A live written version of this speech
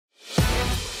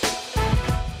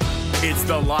It's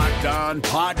the Locked On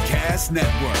Podcast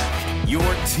Network, your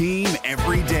team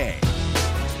every day.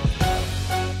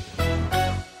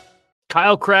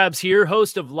 Kyle Krabs here,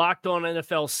 host of Locked On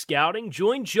NFL Scouting.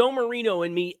 Join Joe Marino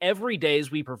and me every day as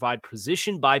we provide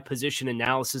position-by-position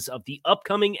analysis of the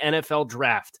upcoming NFL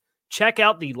Draft. Check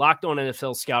out the Locked On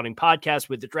NFL Scouting podcast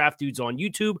with the Draft Dudes on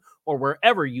YouTube or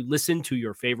wherever you listen to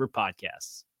your favorite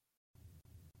podcasts.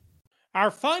 Our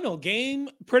final game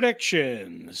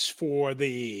predictions for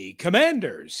the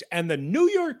Commanders and the New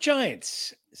York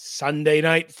Giants. Sunday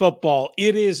Night Football.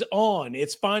 It is on.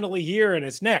 It's finally here, and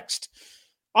it's next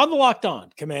on the Locked On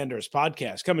Commanders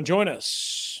podcast. Come and join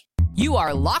us. You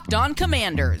are Locked On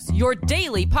Commanders, your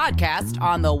daily podcast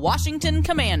on the Washington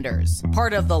Commanders.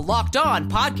 Part of the Locked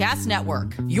On Podcast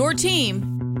Network, your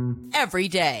team every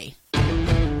day.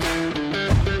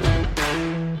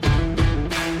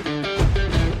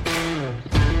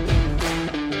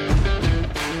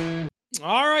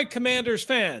 All right, Commanders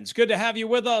fans, good to have you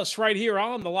with us right here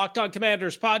on the Locked On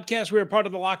Commanders podcast. We are part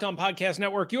of the Locked On Podcast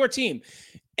Network, your team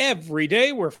every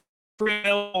day. We're free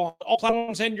on all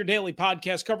platforms and your daily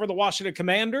podcast cover the Washington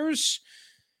Commanders.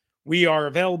 We are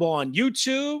available on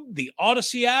YouTube, the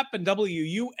Odyssey app, and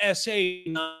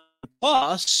WUSA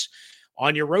Plus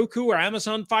on your Roku or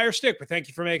Amazon Fire Stick. We thank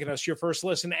you for making us your first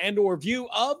listen and or view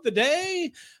of the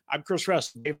day. I'm Chris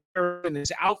Russell. Dave Aaron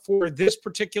is out for this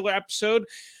particular episode.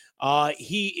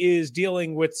 He is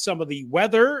dealing with some of the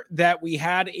weather that we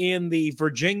had in the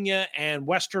Virginia and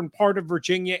western part of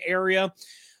Virginia area.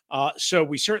 So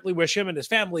we certainly wish him and his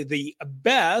family the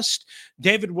best.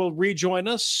 David will rejoin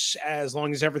us as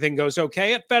long as everything goes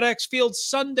okay at FedEx Field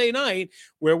Sunday night,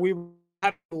 where we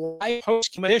have a live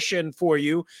post edition for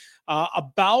you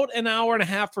about an hour and a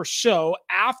half or so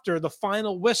after the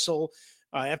final whistle,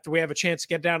 after we have a chance to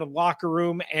get down to the locker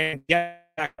room and get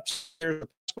back upstairs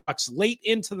late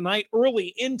into the night,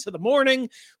 early into the morning,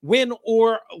 win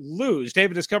or lose.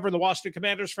 David is covering the Washington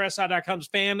Commanders for SI.com's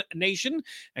Fan Nation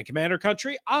and Commander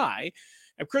Country. I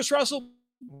am Chris Russell.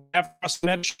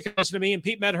 Listen to me and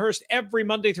Pete Medhurst every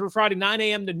Monday through Friday, 9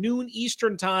 a.m. to noon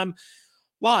Eastern time,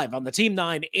 live on the Team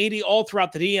 980 all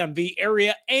throughout the DMV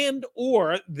area and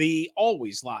or the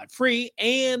always live, free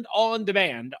and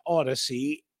on-demand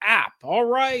Odyssey app. All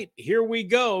right, here we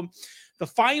go. The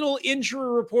final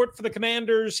injury report for the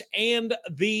Commanders and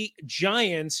the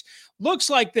Giants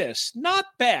looks like this. Not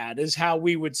bad is how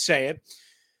we would say it.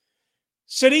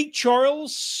 Sadiq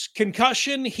Charles,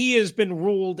 concussion, he has been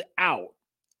ruled out.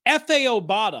 F.A.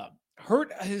 Obata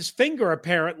hurt his finger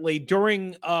apparently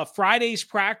during Friday's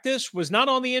practice, was not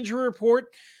on the injury report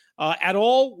at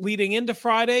all leading into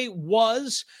Friday,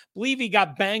 believe he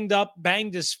got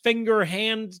banged his finger,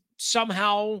 hand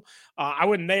somehow. I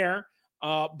wasn't there.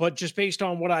 But just based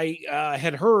on what I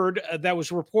had heard that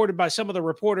was reported by some of the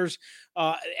reporters,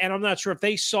 and I'm not sure if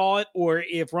they saw it or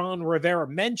if Ron Rivera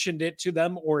mentioned it to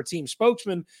them or a team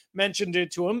spokesman mentioned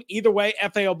it to him. Either way,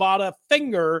 F.A. Obata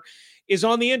finger is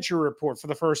on the injury report for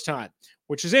the first time,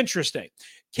 which is interesting.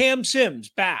 Cam Sims,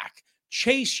 back.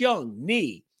 Chase Young,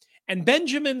 knee. And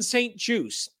Benjamin St.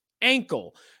 Juste,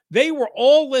 ankle. They were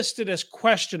all listed as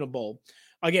questionable.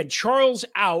 Again, Charles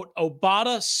out,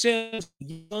 Obata, Sims,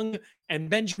 Young, and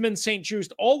Benjamin St.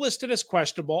 Juste all listed as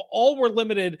questionable. All were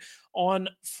limited on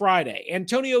Friday.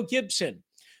 Antonio Gibson,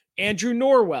 Andrew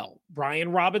Norwell,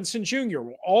 Brian Robinson Jr.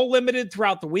 were all limited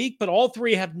throughout the week, but all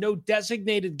three have no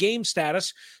designated game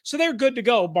status, so they're good to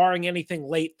go, barring anything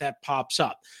late that pops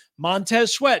up.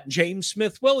 Montez Sweat, James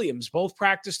Smith-Williams, both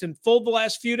practiced in full the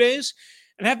last few days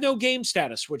and have no game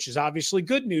status, which is obviously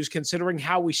good news considering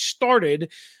how we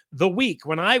started the week.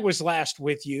 When I was last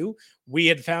with you, we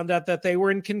had found out that they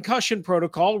were in concussion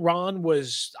protocol. Ron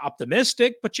was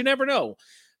optimistic, but you never know.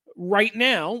 Right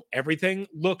now, everything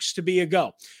looks to be a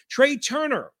go. Trey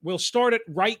Turner will start at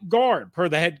right guard per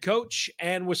the head coach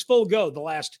and was full go the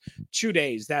last 2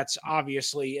 days. That's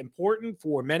obviously important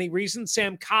for many reasons.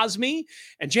 Sam Cosmi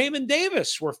and Jamin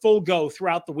Davis were full go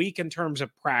throughout the week in terms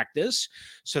of practice.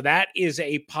 So that is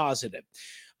a positive.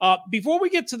 Before we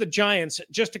get to the Giants,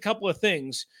 just a couple of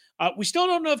things. We still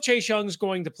don't know if Chase Young's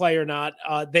going to play or not.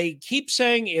 They keep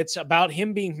saying it's about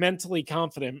him being mentally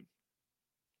confident.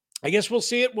 I guess we'll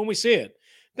see it when we see it.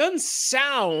 Doesn't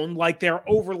sound like they're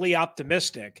overly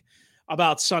optimistic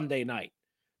about Sunday night.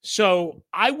 So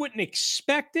I wouldn't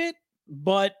expect it,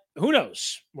 but who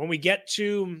knows? When we get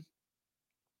to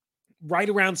right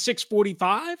around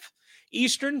 6:45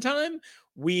 Eastern time,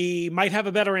 we might have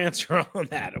a better answer on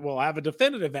that. We'll have a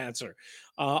definitive answer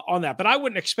on that. But I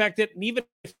wouldn't expect it. And even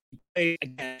if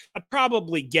again, I'd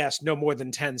probably guess no more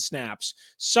than 10 snaps,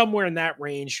 somewhere in that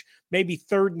range, maybe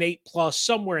 3rd and 8 plus,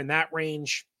 somewhere in that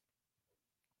range.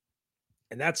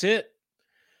 And that's it.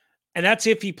 And that's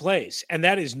if he plays. And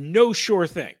that is no sure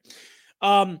thing.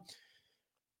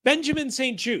 Benjamin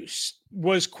St-Juste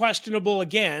was questionable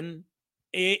again,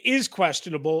 is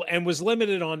questionable, and was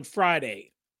limited on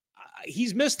Friday.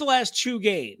 He's missed the last 2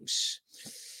 games.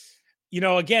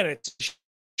 Again, it's a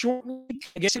short week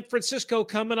against San Francisco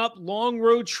coming up, long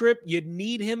road trip. You'd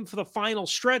need him for the final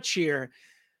stretch here.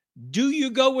 Do you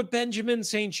go with Benjamin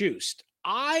St-Juste?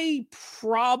 I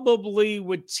probably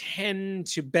would tend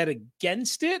to bet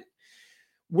against it.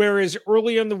 Whereas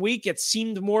earlier in the week, it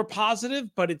seemed more positive,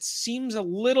 but it seems a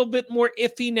little bit more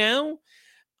iffy now.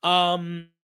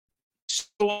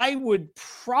 So I would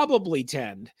probably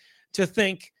tend to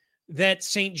think that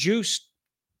St-Juste,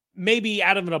 maybe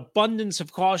out of an abundance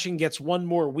of caution, gets 1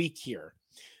 more week here.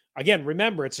 Again,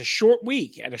 remember, it's a short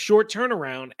week and a short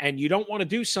turnaround, and you don't want to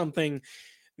do something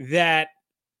that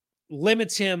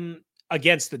limits him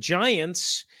against the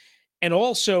Giants and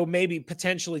also maybe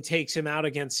potentially takes him out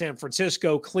against San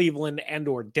Francisco, Cleveland, and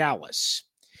or Dallas.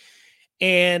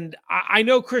 And I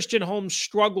know Christian Holmes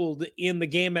struggled in the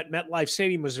game at MetLife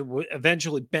Stadium, was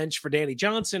eventually benched for Danny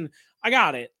Johnson. I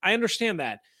got it. I understand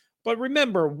that. But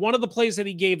remember, one of the plays that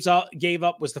he gave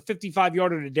up was the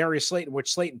 55-yarder to Darius Slayton,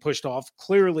 which Slayton pushed off.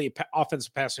 Clearly,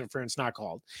 offensive pass interference not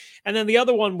called. And then the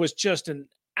other one was just an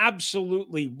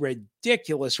absolutely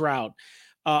ridiculous route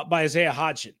by Isaiah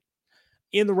Hodgson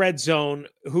in the red zone,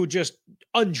 who just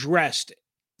undressed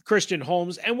Christian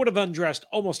Holmes and would have undressed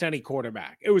almost any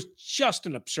quarterback. It was just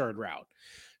an absurd route.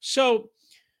 So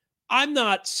I'm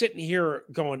not sitting here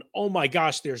going, oh my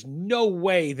gosh, there's no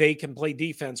way they can play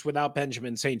defense without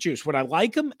Benjamin St-Juste. Would I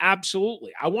like him?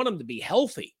 Absolutely. I want him to be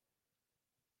healthy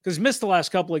because he missed the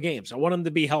last couple of games. I want him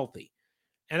to be healthy.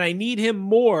 And I need him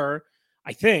more,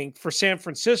 I think, for San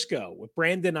Francisco with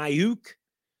Brandon Ayuk,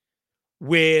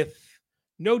 with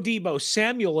no Deebo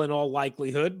Samuel in all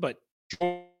likelihood, but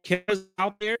George Kittle's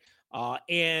out there.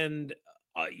 They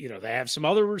have some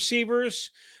other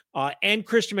receivers and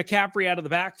Christian McCaffrey out of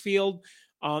the backfield.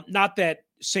 Not that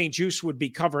St-Juste would be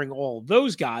covering all of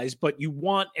those guys, but you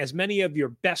want as many of your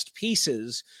best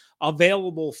pieces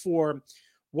available for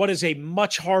what is a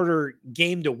much harder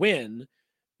game to win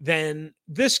than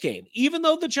this game, even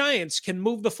though the Giants can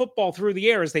move the football through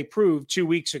the air as they proved 2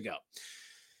 weeks ago.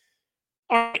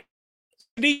 All right.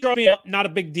 Not a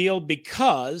big deal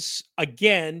because,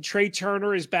 again, Trey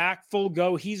Turner is back, full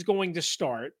go. He's going to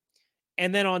start.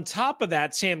 And then on top of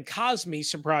that, Sam Cosmi,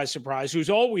 surprise, surprise, who's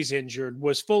always injured,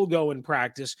 was full go in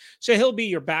practice. So he'll be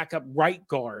your backup right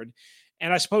guard.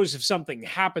 And I suppose if something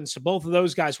happens to both of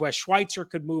those guys, Wes Schweitzer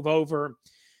could move over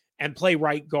and play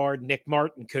right guard. Nick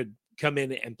Martin could come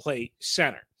in and play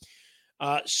center.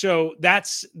 So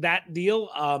that's that deal.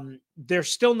 They're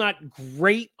still not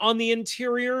great on the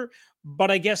interior,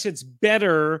 but I guess it's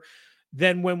better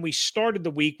than when we started the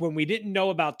week, when we didn't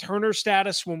know about Turner's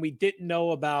status, when we didn't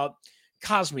know about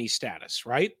Cosmi's status,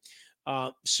 right?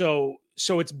 So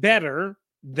it's better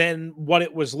than what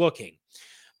it was looking.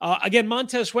 Again,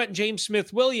 Montez Sweat and James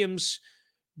Smith-Williams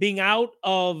being out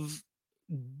of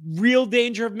real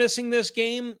danger of missing this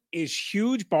game is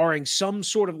huge, barring some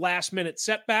sort of last-minute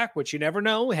setback, which you never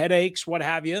know, headaches, what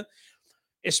have you,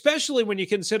 especially when you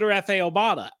consider F.A.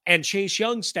 Obata and Chase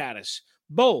Young's status,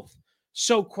 both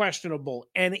so questionable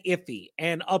and iffy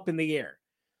and up in the air.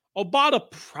 Obata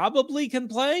probably can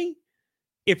play.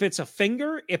 If it's a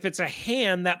finger, if it's a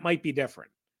hand, that might be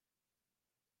different.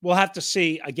 We'll have to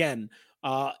see again,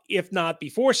 if not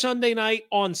before Sunday night,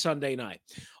 on Sunday night.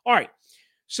 All right.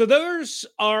 So those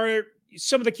are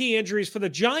some of the key injuries for the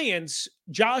Giants.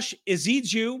 Josh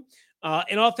Eziju,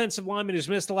 an offensive lineman who's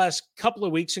missed the last couple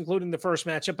of weeks, including the first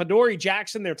matchup. Adoree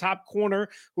Jackson, their top corner,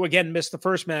 who again missed the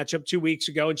first matchup 2 weeks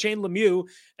ago. And Shane Lemieux,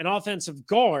 an offensive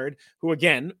guard, who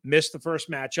again missed the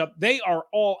first matchup. They are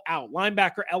all out.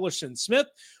 Linebacker Ellerson Smith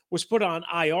was put on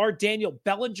IR. Daniel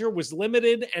Bellinger was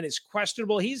limited and is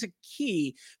questionable. He's a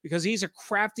key because he's a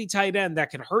crafty tight end that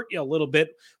can hurt you a little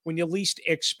bit when you least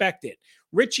expect it.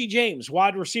 Richie James,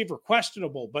 wide receiver,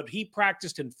 questionable, but he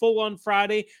practiced in full on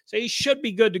Friday, so he should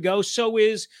be good to go. So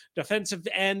is defensive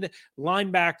end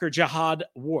linebacker Jihad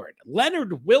Ward.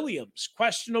 Leonard Williams,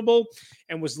 questionable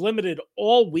and was limited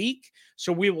all week,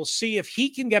 so we will see if he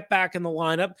can get back in the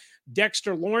lineup.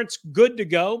 Dexter Lawrence, good to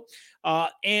go.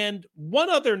 And one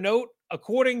other note,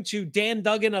 according to Dan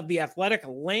Duggan of The Athletic,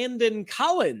 Landon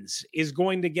Collins is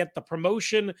going to get the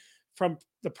promotion from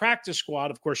the practice squad.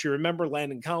 Of course, you remember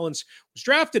Landon Collins was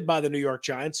drafted by the New York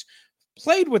Giants,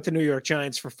 played with the New York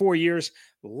Giants for 4 years,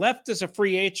 left as a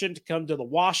free agent to come to the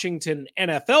Washington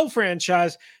NFL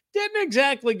franchise. Didn't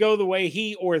exactly go the way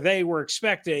he or they were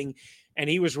expecting, and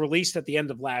he was released at the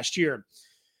end of last year.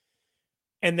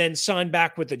 and then signed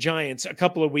back with the Giants a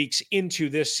couple of weeks into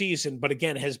this season, but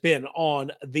again has been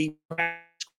on the practice.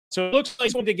 So it looks like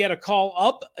he's going to get a call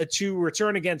up to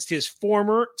return against his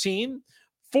former team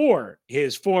for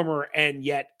his former and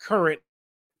yet current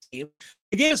team.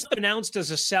 The game is announced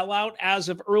as a sellout as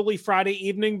of early Friday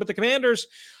evening, but the Commanders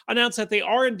announced that they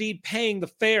are indeed paying the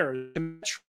fare.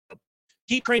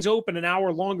 Keep trains open an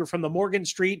hour longer from the Morgan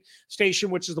Street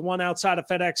station, which is the one outside of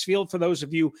FedEx Field, for those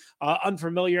of you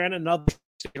unfamiliar, and another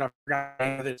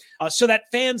so that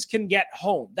fans can get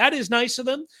home. That is nice of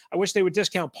them. I wish they would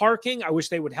discount parking. I wish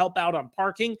they would help out on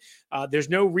parking. There's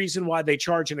no reason why they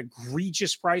charge an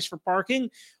egregious price for parking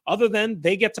other than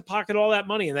they get to pocket all that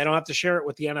money and they don't have to share it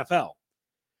with the NFL.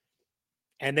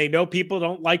 And they know people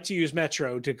don't like to use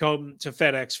Metro to come to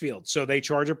FedEx Field, so they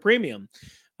charge a premium,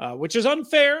 which is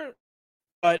unfair,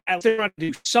 but they're trying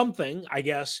to do something, I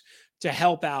guess, to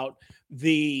help out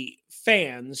the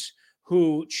fans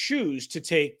who choose to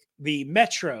take the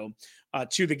Metro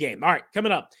to the game. All right,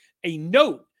 coming up, a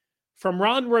note from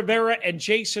Ron Rivera and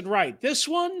Jason Wright. This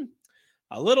one,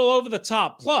 a little over the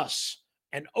top, plus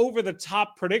an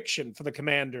over-the-top prediction for the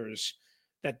Commanders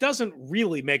that doesn't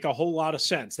really make a whole lot of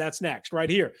sense. That's next, right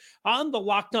here on the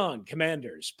Locked On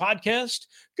Commanders podcast.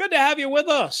 Good to have you with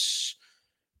us.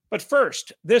 But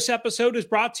first, this episode is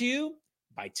brought to you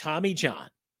by Tommy John.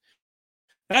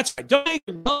 That's right. Don't make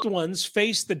your loved ones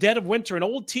face the dead of winter in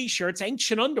old T-shirts,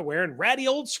 ancient underwear, and ratty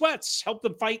old sweats. Help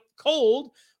them fight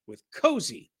cold with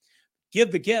cozy.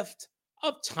 Give the gift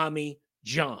of Tommy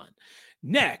John.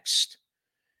 Next,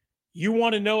 you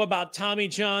want to know about Tommy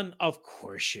John? Of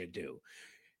course you do.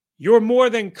 You're more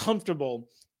than comfortable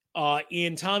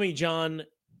in Tommy John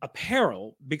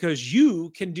apparel because you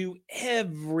can do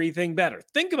everything better.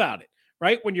 Think about it,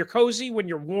 right? When you're cozy, when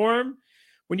you're warm,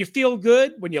 when you feel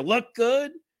good, when you look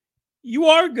good, you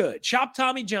are good. Shop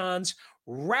Tommy John's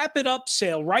Wrap It Up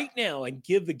sale right now and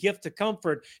give the gift of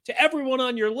comfort to everyone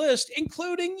on your list,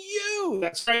 including you.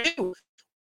 That's right.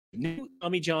 New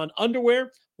Tommy John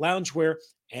underwear, loungewear,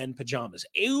 and pajamas.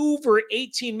 Over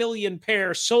 18 million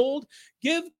pairs sold.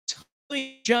 Give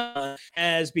Tommy John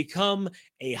has become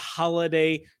a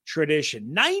holiday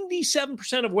tradition.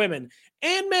 97% of women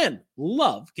and men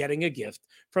love getting a gift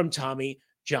from Tommy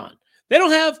John. They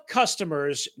don't have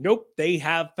customers. Nope, they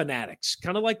have fanatics.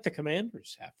 Kind of like the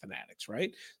Commanders have fanatics,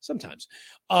 right? Sometimes.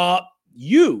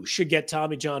 You should get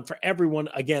Tommy John for everyone,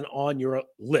 again, on your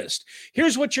list.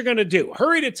 Here's what you're going to do.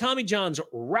 Hurry to Tommy John's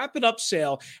Wrap It Up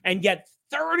sale and get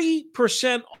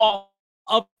 30% off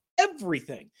of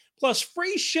everything, plus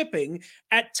free shipping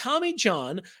at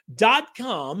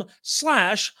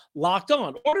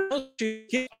TommyJohn.com/lockedon. Order to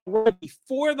get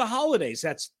before the holidays.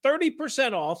 That's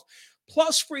 30% off.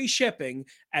 Plus free shipping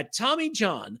at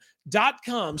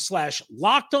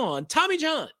TommyJohn.com/lockedon.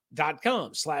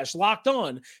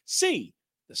 TommyJohn.com/lockedon. See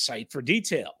the site for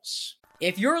details.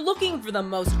 If you're looking for the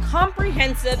most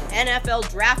comprehensive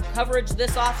NFL draft coverage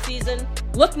this offseason,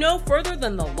 look no further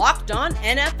than the Locked On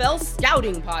NFL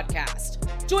Scouting Podcast.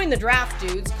 Join the draft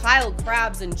dudes, Kyle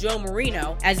Krabs and Joe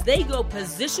Marino, as they go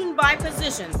position by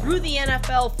position through the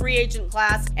NFL free agent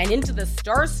class and into the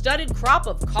star-studded crop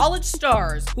of college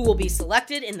stars who will be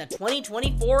selected in the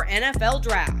 2024 NFL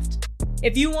Draft.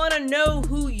 If you want to know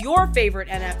who your favorite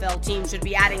NFL team should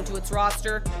be adding to its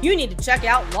roster, you need to check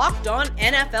out Locked On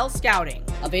NFL Scouting,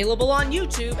 available on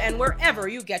YouTube and wherever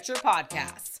you get your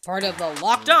podcasts. Part of the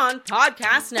Locked On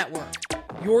Podcast Network,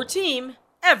 your team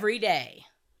every day.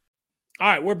 All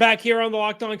right, we're back here on the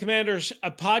Locked On Commanders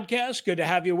podcast. Good to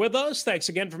have you with us. Thanks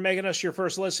again for making us your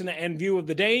first listen and view of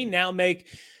the day. Now make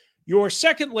your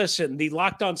second listen, the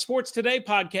Locked On Sports Today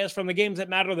podcast, from the games that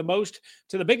matter the most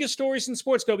to the biggest stories in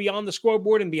sports. Go beyond the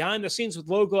scoreboard and behind the scenes with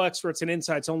local experts and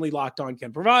insights only Locked On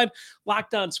can provide.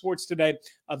 Locked On Sports Today,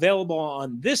 available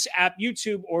on this app,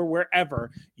 YouTube, or wherever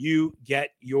you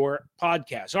get your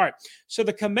podcasts. All right, so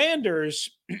the Commanders,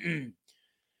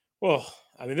 well,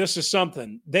 I mean, this is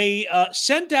something. They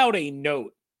sent out a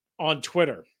note on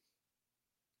Twitter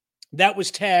that was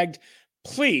tagged,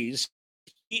 "Please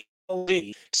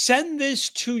send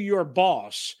this to your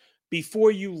boss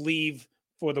before you leave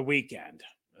for the weekend."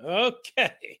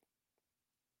 Okay.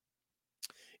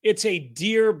 It's a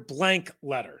dear blank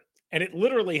letter, and it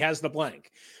literally has the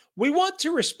blank. "We want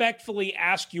to respectfully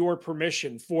ask your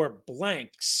permission for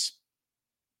blanks.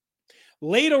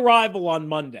 Late arrival on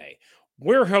Monday.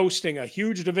 We're hosting a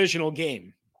huge divisional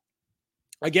game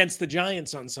against the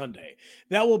Giants on Sunday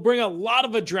that will bring a lot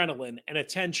of adrenaline and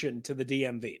attention to the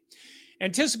DMV.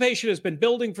 Anticipation has been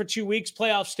building for 2 weeks.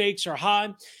 Playoff stakes are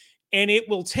high, and it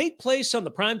will take place on the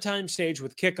primetime stage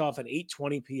with kickoff at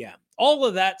 8:20 p.m. All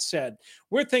of that said,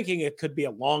 we're thinking it could be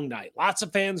a long night. Lots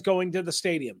of fans going to the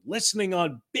stadium, listening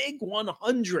on Big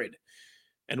 100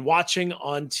 and watching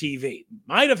on TV.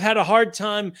 Might have had a hard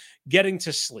time getting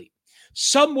to sleep.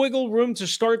 Some wiggle room to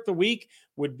start the week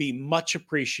would be much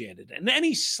appreciated. And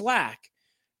any slack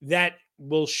that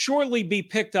will surely be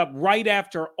picked up right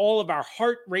after all of our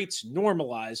heart rates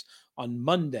normalize on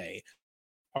Monday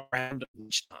around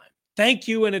lunchtime. Thank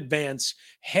you in advance.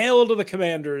 Hail to the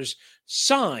Commanders,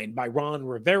 signed by Ron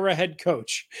Rivera, head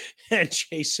coach, and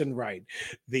Jason Wright,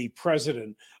 the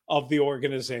president of the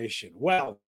organization.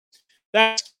 Well,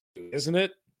 that's cute, isn't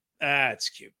it? That's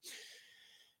cute.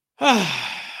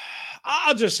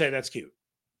 I'll just say that's cute.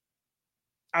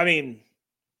 I mean,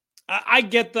 I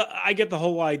get the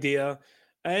whole idea.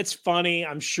 It's funny.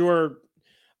 I'm sure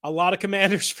a lot of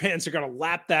Commanders fans are going to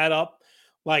lap that up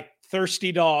like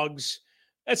thirsty dogs.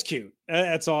 That's cute.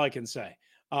 That's all I can say.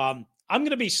 I'm going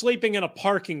to be sleeping in a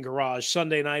parking garage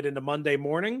Sunday night into Monday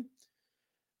morning,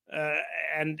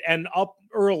 and up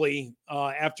early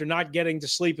after not getting to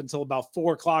sleep until about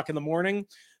 4:00 in the morning.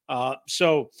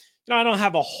 So I don't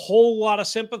have a whole lot of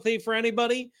sympathy for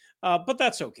anybody, but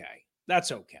that's okay.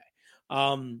 That's okay.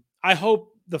 I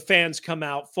hope the fans come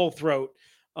out full throat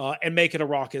and make it a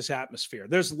raucous atmosphere.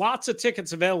 There's lots of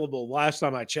tickets available last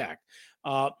time I checked.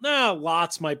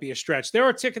 Lots might be a stretch. There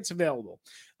are tickets available.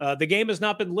 The game has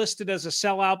not been listed as a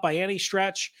sellout by any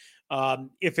stretch.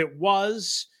 If it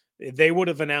was, they would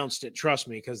have announced it, trust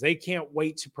me, because they can't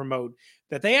wait to promote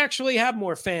that they actually have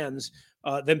more fans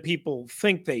than people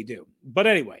think they do. But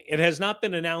anyway, it has not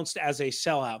been announced as a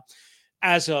sellout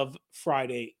as of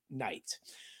Friday night.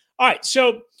 All right,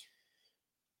 so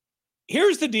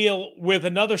here's the deal with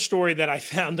another story that I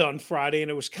found on Friday,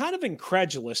 and it was kind of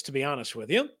incredulous, to be honest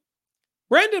with you.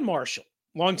 Brandon Marshall,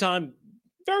 longtime,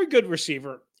 very good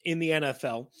receiver in the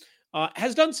NFL,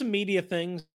 has done some media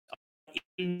things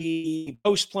in the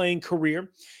post-playing career.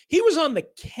 He was on the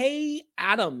Kay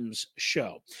Adams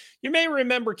show. You may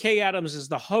remember Kay Adams is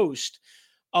the host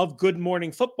of Good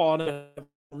Morning Football on the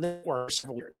network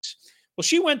several years. Well,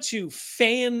 she went to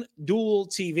FanDuel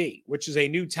TV, which is a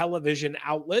new television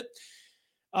outlet.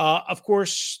 Of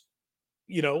course,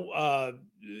 FanDuel,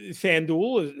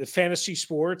 fantasy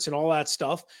sports and all that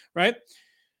stuff, right?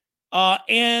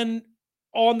 And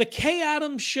on the Kay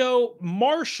Adams show,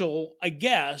 Marshall, a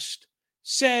guest,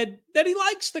 said that he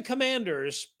likes the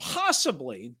Commanders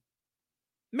possibly,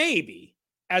 maybe,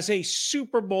 as a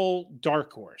Super Bowl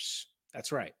dark horse.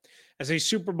 That's right, as a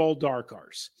Super Bowl dark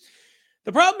horse.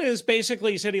 The problem is,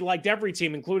 basically, he said he liked every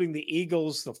team, including the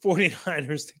Eagles, the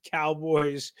 49ers, the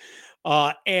Cowboys.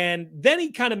 And then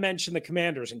he kind of mentioned the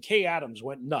Commanders, and Kay Adams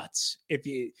went nuts. If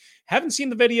you haven't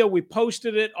seen the video, we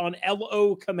posted it on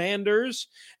LO Commanders,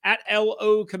 at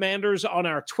LO Commanders on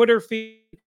our Twitter feed.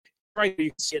 Right, you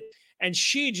can see it. And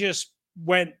she just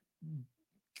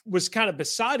was kind of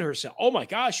beside herself. Oh my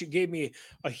gosh, you gave me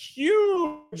a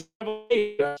huge.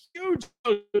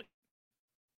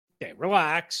 Okay,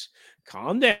 relax,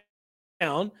 calm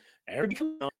down.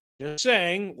 Just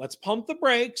saying, let's pump the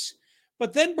brakes.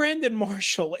 But then Brandon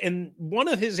Marshall, in one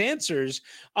of his answers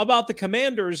about the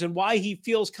Commanders and why he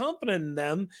feels confident in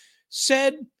them,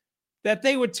 said that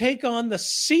they would take on the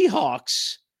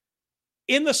Seahawks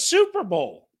in the Super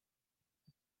Bowl.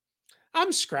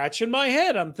 I'm scratching my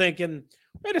head. I'm thinking,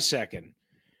 wait a second.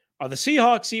 Are the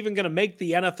Seahawks even going to make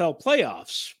the NFL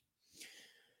playoffs?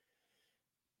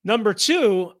 Number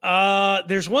two,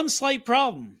 there's one slight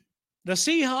problem. The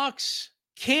Seahawks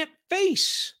can't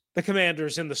face the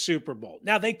Commanders in the Super Bowl.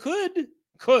 Now, they could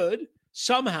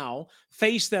somehow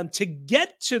face them to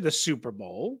get to the Super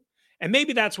Bowl, and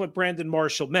maybe that's what Brandon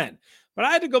Marshall meant. But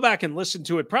I had to go back and listen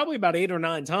to it probably about 8 or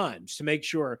 9 times to make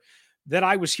sure that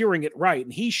I was hearing it right.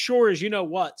 And he sure as you know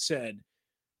what said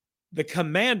the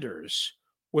Commanders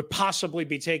would possibly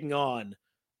be taking on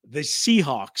the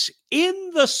Seahawks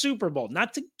in the Super Bowl,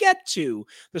 not to get to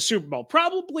the Super Bowl.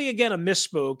 Probably, again, a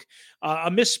misspeak,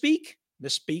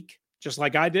 just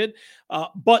like I did.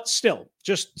 But still,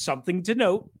 just something to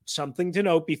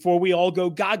note before we all go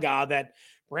gaga that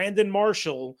Brandon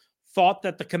Marshall thought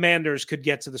that the Commanders could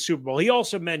get to the Super Bowl. He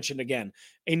also mentioned, again,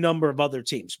 a number of other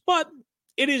teams, but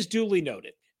it is duly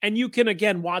noted. And you can,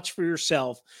 again, watch for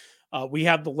yourself. We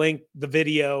have the link, the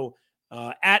video,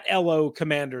 at LO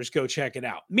Commanders. Go check it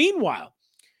out. Meanwhile,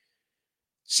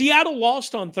 Seattle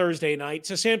lost on Thursday night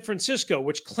to San Francisco,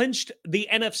 which clinched the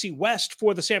NFC West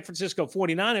for the San Francisco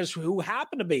 49ers, who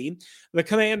happen to be the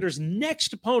Commanders'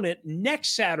 next opponent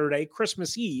next Saturday,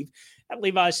 Christmas Eve, at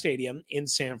Levi's Stadium in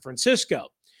San Francisco.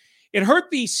 It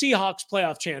hurt the Seahawks'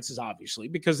 playoff chances, obviously,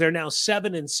 because they're now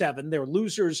 7-7. They're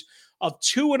losers of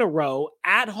 2 in a row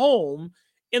at home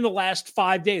in the last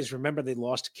 5 days. Remember, they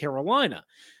lost to Carolina.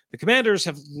 The Commanders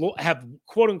have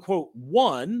quote unquote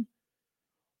won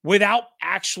without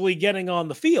actually getting on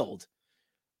the field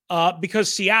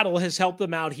because Seattle has helped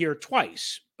them out here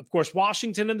twice. Of course,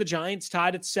 Washington and the Giants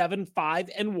tied at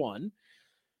 7-5-1.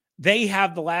 They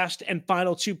have the last and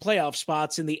final 2 playoff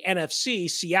spots in the NFC.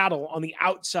 Seattle on the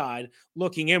outside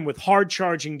looking in, with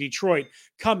hard-charging Detroit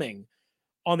coming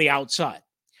on the outside.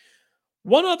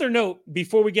 One other note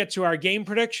before we get to our game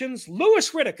predictions, Louis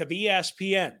Riddick of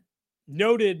ESPN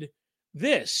noted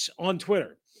this on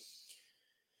Twitter.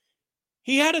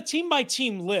 He had a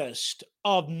team-by-team list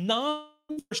of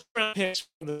non-first-round picks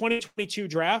from the 2022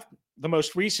 draft, the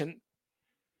most recent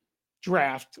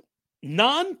draft,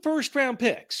 non-first-round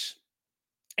picks.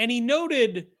 And he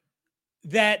noted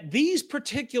that these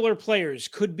particular players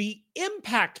could be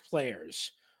impact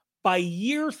players by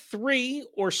year 3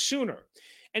 or sooner.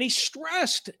 And he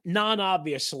stressed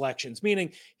non-obvious selections,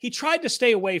 meaning he tried to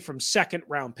stay away from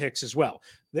second-round picks as well.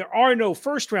 There are no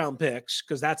first-round picks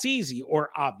because that's easy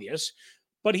or obvious,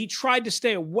 but he tried to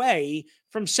stay away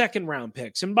from second-round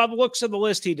picks. And by the looks of the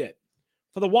list, he did.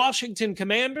 For the Washington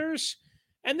Commanders,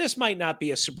 and this might not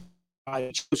be a surprise,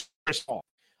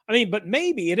 but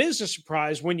maybe it is a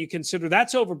surprise when you consider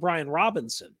that's over Brian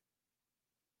Robinson,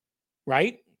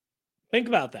 right? Think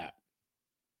about that.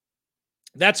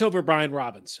 That's over Brian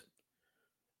Robinson,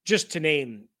 just to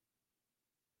name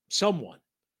someone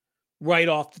right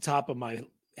off the top of my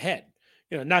head.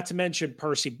 Not to mention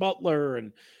Percy Butler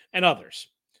and others.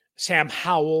 Sam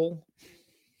Howell.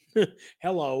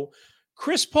 Hello.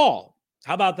 Chris Paul.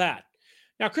 How about that?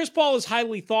 Now, Chris Paul is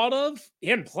highly thought of. He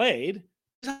hadn't played.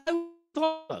 He's highly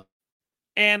thought of.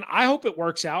 And I hope it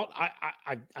works out.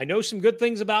 I know some good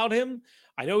things about him.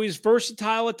 I know he's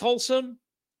versatile at Tulsa.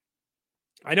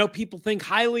 I know people think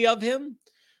highly of him.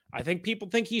 I think people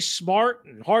think he's smart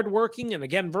and hardworking and,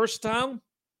 again, versatile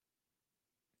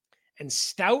and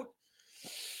stout.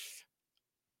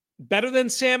 Better than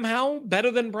Sam Howell,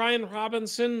 better than Brian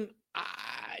Robinson.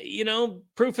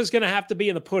 Proof is going to have to be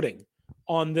in the pudding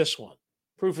on this one.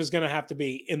 Proof is going to have to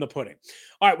be in the pudding.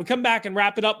 All right, we come back and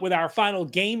wrap it up with our final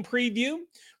game preview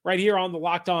right here on the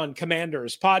Locked On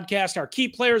Commanders podcast. Our key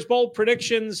players, bold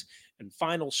predictions, and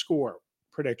final score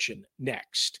prediction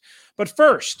next. But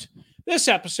first, this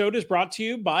episode is brought to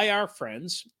you by our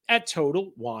friends at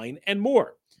Total Wine &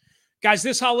 More. Guys,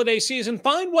 this holiday season,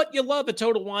 find what you love at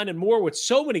Total Wine & More with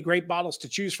so many great bottles to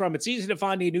choose from. It's easy to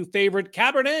find a new favorite,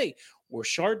 Cabernet or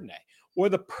Chardonnay, or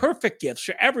the perfect gifts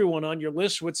for everyone on your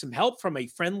list with some help from a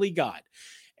friendly guide.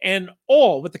 And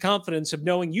all with the confidence of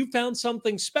knowing you found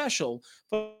something special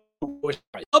for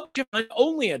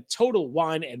only at Total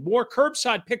Wine & More.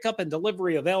 Curbside pickup and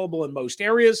delivery available in most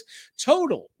areas.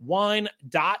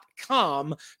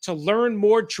 TotalWine.com to learn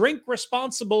more. Drink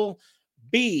responsible.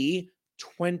 Be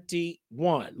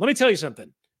 21. Let me tell you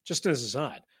something, just as an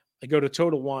aside. I go to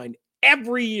Total Wine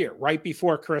every year right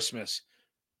before Christmas,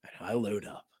 and I load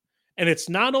up. And it's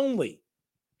not only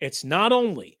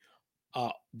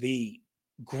the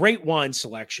great wine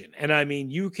selection. And I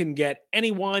mean, you can get any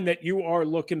wine that you are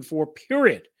looking for,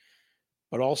 period.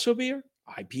 But also beer,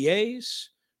 IPAs,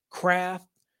 craft,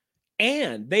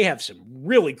 and they have some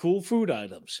really cool food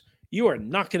items. You are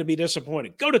not going to be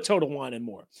disappointed. Go to Total Wine &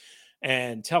 More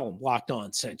and tell them Locked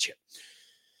On sent you.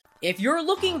 If you're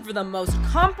looking for the most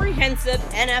comprehensive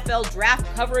NFL draft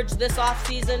coverage this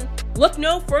offseason, look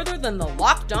no further than the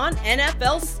Locked On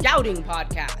NFL Scouting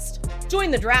Podcast.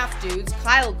 Join the draft dudes,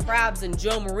 Kyle Krabs and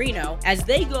Joe Marino, as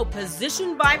they go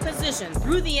position by position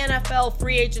through the NFL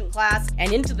free agent class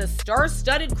and into the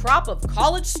star-studded crop of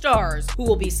college stars who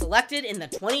will be selected in the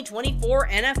 2024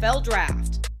 NFL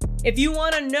Draft. If you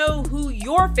want to know who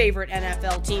your favorite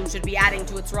NFL team should be adding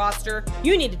to its roster,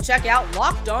 you need to check out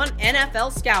Locked On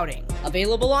NFL Scouting,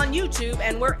 available on YouTube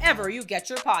and wherever you get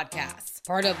your podcasts.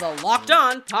 Part of the Locked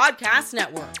On Podcast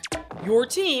Network, your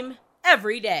team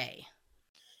every day.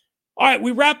 All right,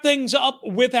 we wrap things up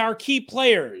with our key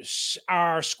players,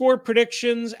 our score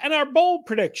predictions, and our bold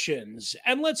predictions.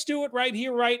 And let's do it right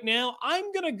here, right now.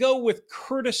 I'm going to go with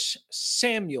Curtis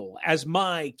Samuel as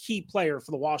my key player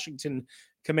for the Washington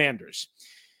Commanders.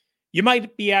 You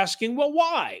might be asking, well,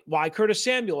 why? Why Curtis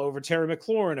Samuel over Terry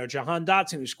McLaurin or Jahan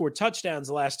Dotson, who scored touchdowns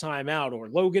the last time out, or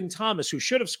Logan Thomas, who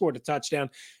should have scored a touchdown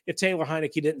if Taylor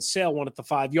Heineke didn't sail one at the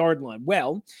 5-yard line?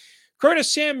 Well,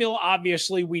 Curtis Samuel,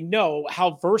 obviously, we know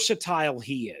how versatile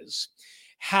he is,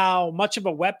 how much of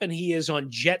a weapon he is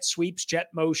on jet sweeps, jet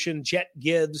motion, jet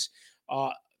gives,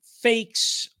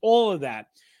 fakes, all of that.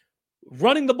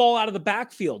 running the ball out of the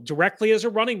backfield directly as a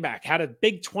running back, had a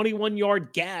big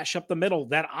 21-yard gash up the middle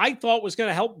that I thought was going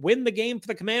to help win the game for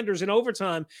the Commanders in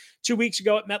overtime 2 weeks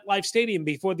ago at MetLife Stadium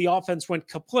before the offense went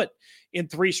kaput in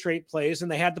 3 straight plays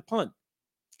and they had to punt.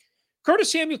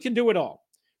 Curtis Samuel can do it all.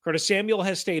 Curtis Samuel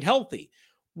has stayed healthy.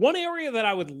 One area that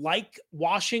I would like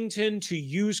Washington to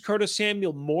use Curtis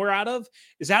Samuel more out of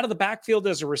is out of the backfield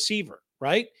as a receiver,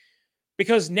 right?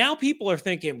 Because now people are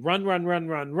thinking run, run, run,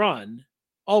 run, run.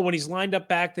 Oh, when he's lined up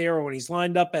back there or when he's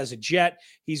lined up as a jet,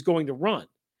 he's going to run.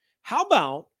 How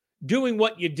about doing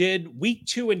what you did week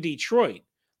 2 in Detroit?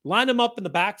 Line him up in the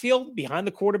backfield behind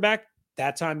the quarterback.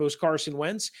 That time it was Carson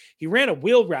Wentz. He ran a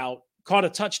wheel route, caught a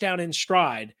touchdown in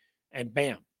stride, and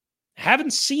bam.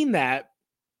 Haven't seen that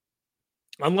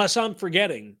unless I'm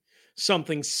forgetting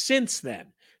something since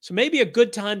then. So maybe a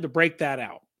good time to break that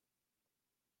out.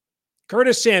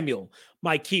 Curtis Samuel,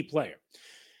 my key player.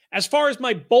 As far as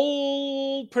my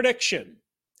bold prediction,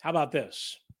 how about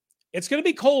this? It's going to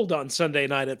be cold on Sunday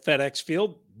night at FedEx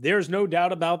Field. There's no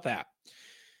doubt about that.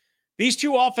 These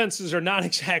two offenses are not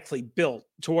exactly built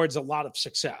towards a lot of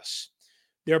success.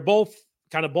 They're both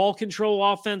kind of ball control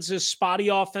offenses, spotty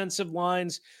offensive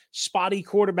lines, spotty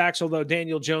quarterbacks, although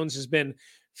Daniel Jones has been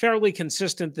fairly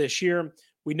consistent this year.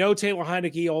 We know Taylor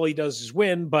Heineke, all he does is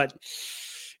win, but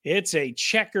it's a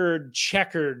checkered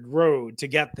road to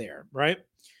get there, right?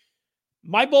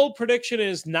 My bold prediction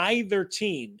is neither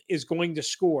team is going to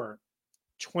score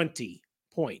 20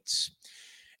 points.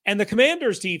 And the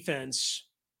Commanders' defense,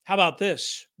 how about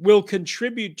this, will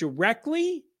contribute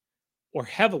directly or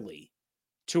heavily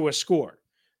to a score.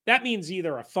 That means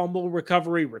either a fumble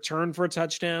recovery, return for a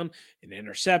touchdown, an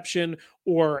interception,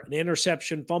 or an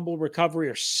interception, fumble recovery,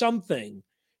 or something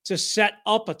to set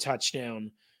up a touchdown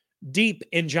deep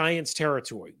in Giants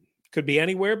territory. Could be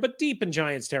anywhere, but deep in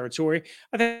Giants territory.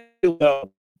 I think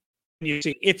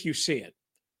if you see it,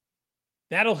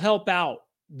 that'll help out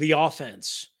the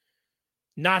offense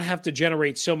not have to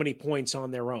generate so many points on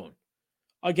their own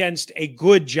against a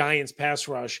good Giants pass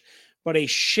rush, but a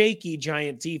shaky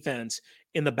Giant defense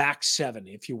in the back 7,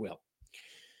 if you will.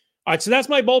 All right, so that's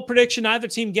my bold prediction. Either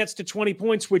team gets to 20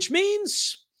 points, which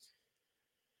means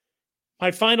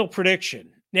my final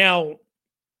prediction. Now,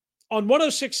 on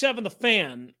 106.7 The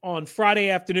Fan on Friday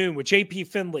afternoon with JP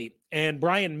Finley and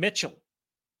Brian Mitchell,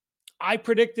 I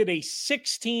predicted a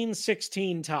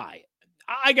 16-16 tie.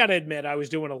 I got to admit, I was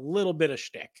doing a little bit of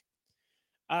shtick.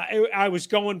 I was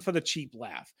going for the cheap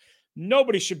laugh.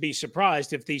 Nobody should be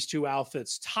surprised if these two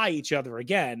outfits tie each other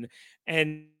again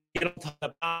and get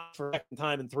up for a second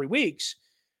time in 3 weeks.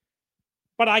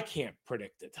 But I can't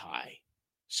predict a tie.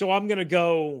 So I'm going to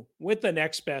go with the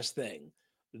next best thing.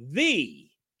 The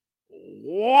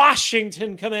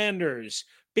Washington Commanders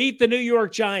beat the New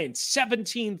York Giants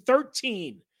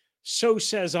 17-13. So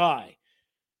says I.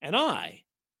 And I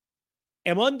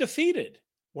am undefeated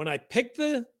when I pick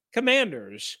the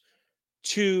Commanders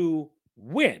to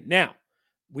win. Now,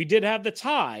 we did have the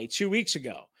tie 2 weeks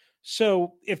ago.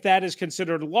 So if that is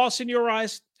considered a loss in your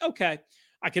eyes, okay,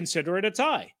 I consider it a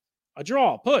tie, a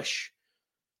draw, push.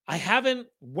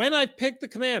 When I picked the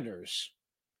Commanders,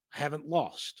 I haven't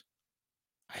lost.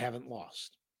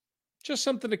 Just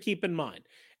something to keep in mind.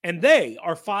 And they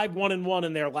are 5-1-1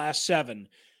 in their last 7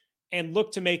 and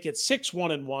look to make it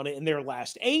 6-1-1 in their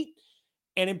last 8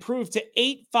 and improve to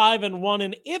 8-5-1.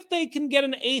 And if they can get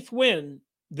an 8th win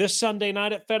this Sunday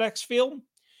night at FedEx Field,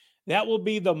 that will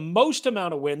be the most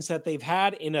amount of wins that they've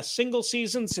had in a single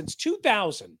season since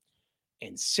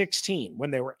 2016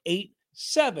 when they were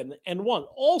 8-7-1.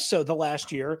 Also, the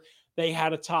last year, they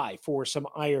had a tie for some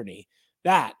irony.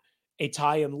 That, a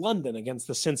tie in London against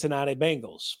the Cincinnati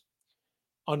Bengals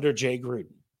under Jay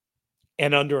Gruden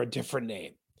and under a different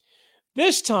name.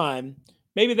 This time,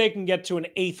 maybe they can get to an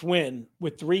 8th win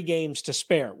with 3 games to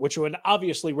spare, which would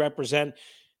obviously represent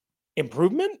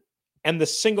improvement and the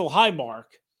single high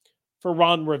mark for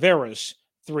Ron Rivera's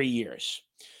 3 years.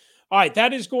 All right,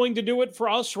 that is going to do it for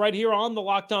us right here on the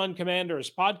Locked On Commanders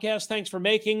podcast. Thanks for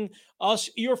making us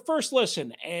your first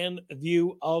listen and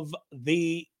view of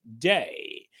the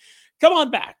day. Come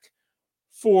on back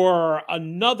for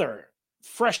another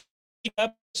fresh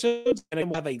episode, and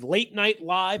we'll have a late night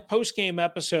live post-game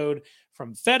episode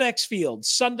from FedEx Field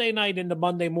Sunday night into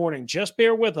Monday morning. Just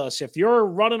bear with us. If you're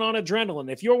running on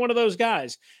adrenaline, if you're one of those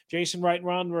guys, Jason Wright and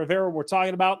Ron Rivera we're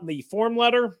talking about in the form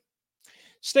letter,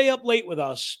 stay up late with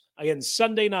us again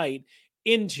Sunday night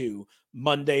into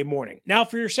Monday morning. Now,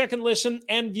 for your second listen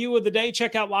and view of the day,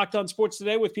 check out Locked On Sports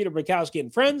Today with Peter Bukowski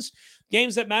and friends.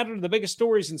 Games that matter to the biggest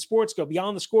stories in sports go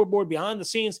beyond the scoreboard, behind the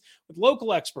scenes with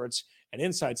local experts and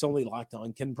insights only Locked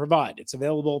On can provide. It's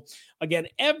available, again,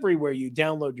 everywhere you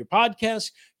download your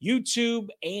podcasts, YouTube,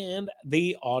 and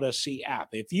the Odyssey app.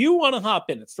 If you want to hop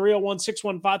in, it's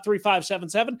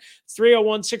 301-615-3577. It's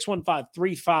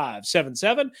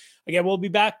 301-615-3577. Again, we'll be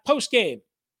back post-game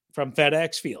from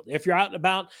FedEx Field. If you're out and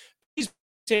about, please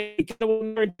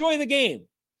enjoy the game.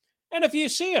 And if you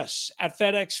see us at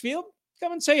FedEx Field,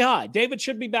 come and say hi. David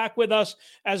should be back with us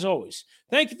as always.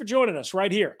 Thank you for joining us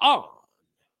right here on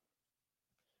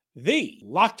the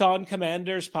Locked On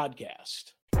Commanders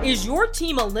podcast. Is your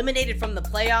team eliminated from the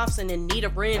playoffs and in need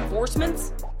of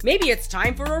reinforcements? Maybe it's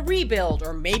time for a rebuild,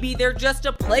 or maybe they're just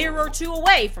a player or two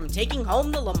away from taking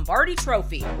home the Lombardi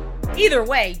Trophy. Either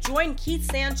way, join Keith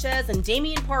Sanchez and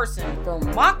Damian Parson for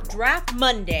Mock Draft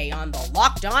Monday on the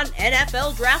Locked On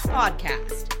NFL Draft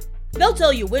Podcast. They'll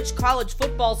tell you which college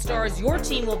football stars your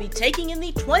team will be taking in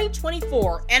the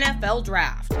 2024 NFL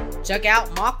Draft. Check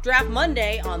out Mock Draft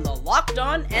Monday on the Locked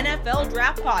On NFL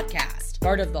Draft Podcast,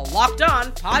 part of the Locked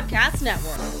On Podcast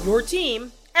Network, your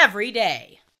team every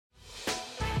day.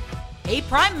 Hey,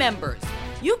 Prime members,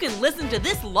 you can listen to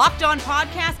this Locked On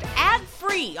podcast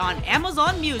ad-free on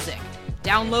Amazon Music.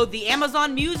 Download the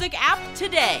Amazon Music app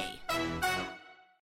today.